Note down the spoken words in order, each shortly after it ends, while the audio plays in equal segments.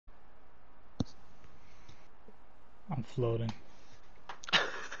I'm floating.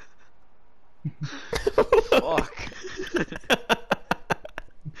 Fuck.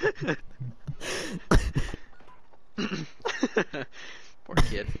 Poor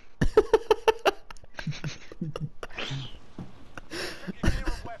kid.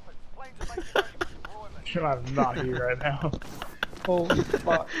 I'm not here right now. Holy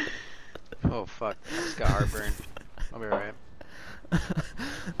fuck. Oh fuck. I just got heartburn. I'll be right.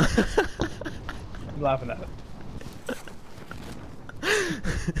 I'm laughing at it.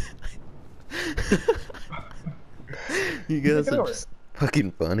 You guys are just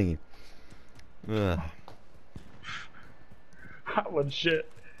fucking funny. Ugh. I'm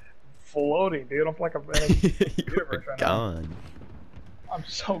legit floating, dude. I'm like a universe right Gone. now. I'm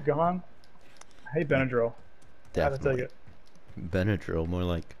so gone. I hate Benadryl. I have to take Definitely. it. Benadryl, more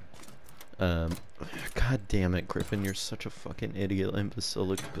like, God damn it, Griffin, you're such a fucking idiot,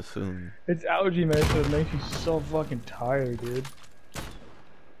 imbecilic buffoon. It's allergy medicine that makes me so fucking tired, dude.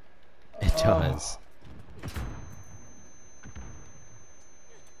 It does.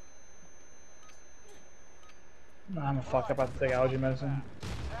 Nah, I'm a fuck about to take allergy medicine.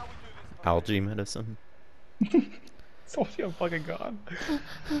 Algae medicine? So I'm fucking gone.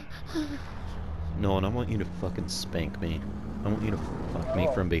 No, and I want you to fucking spank me. I want you to fuck me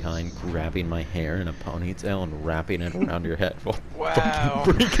from behind, grabbing my hair in a ponytail and wrapping it around your head while Wow.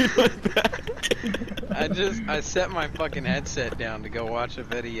 fucking breaking my back. I set my fucking headset down to go watch a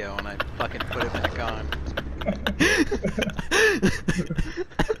video and I fucking put it back on.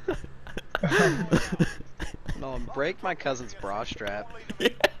 No, break my cousin's bra strap.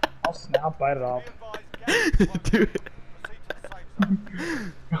 I'll snap, bite it off. Dude.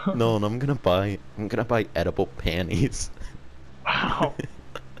 No, and I'm gonna buy edible panties. Wow.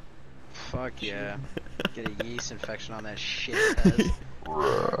 Fuck yeah. Get a yeast infection on that shit, cuz.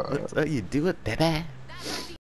 That's how you do it, baby.